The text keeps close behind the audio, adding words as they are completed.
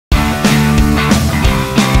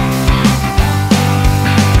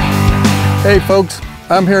Hey folks,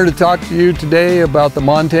 I'm here to talk to you today about the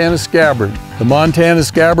Montana Scabbard. The Montana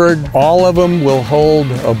Scabbard, all of them will hold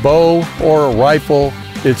a bow or a rifle.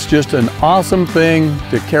 It's just an awesome thing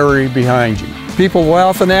to carry behind you. People will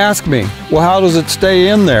often ask me, well, how does it stay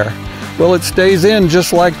in there? Well, it stays in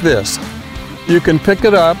just like this. You can pick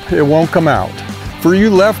it up, it won't come out. For you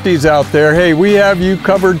lefties out there, hey, we have you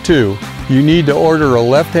covered too. You need to order a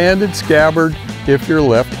left-handed scabbard if you're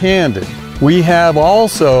left-handed. We have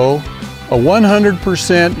also a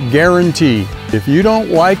 100% guarantee. If you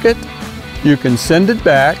don't like it, you can send it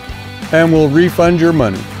back and we'll refund your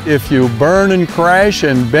money. If you burn and crash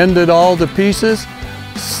and bend it all to pieces,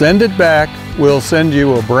 send it back. We'll send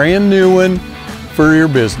you a brand new one for your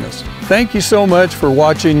business. Thank you so much for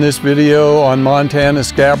watching this video on Montana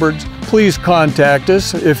Scabbards. Please contact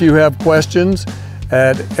us if you have questions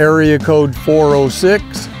at area code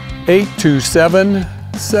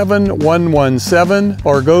 406-827-7117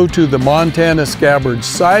 or go to the Montana Scabbards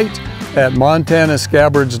site at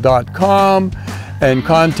montanascabbards.com and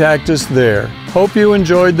contact us there. Hope you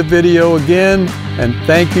enjoyed the video again, and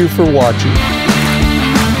thank you for watching.